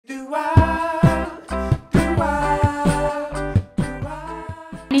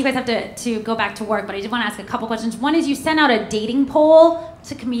you guys have to go back to work, but I did want to ask a couple questions. One is you sent out a dating poll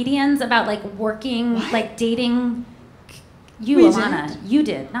to comedians about like working, like dating. You, Ilana, you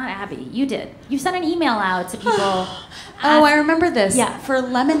did, not Abby. You did. You sent an email out to people. Oh, I remember this. Yeah. For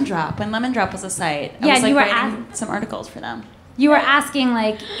Lemon Drop, when Lemon Drop was a site. I was like writing some articles for them. You were asking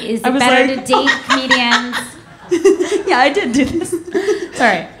like, is it better to date comedians? Yeah, I did do this.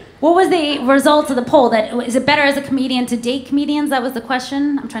 Sorry. What was the result of the poll? That is it better as a comedian to date comedians? That was the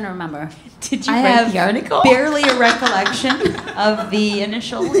question. I'm trying to remember. Did you write the article? Barely a recollection of the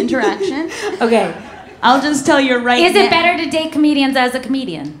initial interaction. Okay. I'll just tell you right now. Is it better to date comedians as a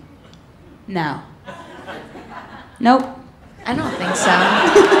comedian? No. Nope. I don't think so.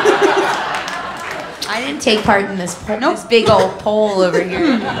 I didn't take part in this this big old poll over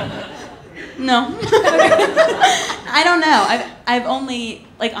here. No. I don't know. I've only,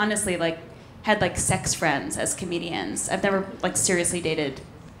 like, honestly, like, had, like, sex friends as comedians. I've never, like, seriously dated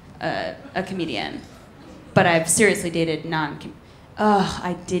a comedian. But I've seriously dated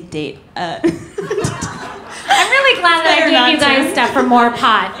I did date. I'm really glad that I gave you guys stuff for more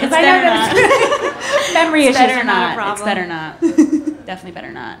pot. Because I know that memory issues are not a problem. It's better not. Definitely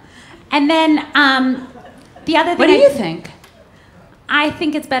better not. And then the other thing. What do you think? I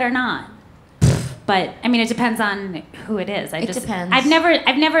think it's better not. But I mean, it depends on who it is. It depends. I've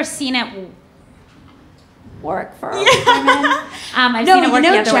never seen it work for women. I've seen it work the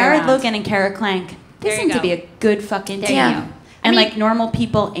other way Jared around. Logan and Kara Klank. They seem to be a good fucking team. Yeah. And like normal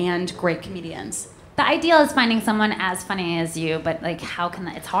people and great comedians. The ideal is finding someone as funny as you, but like, how can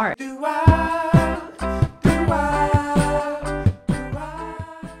that? It's hard.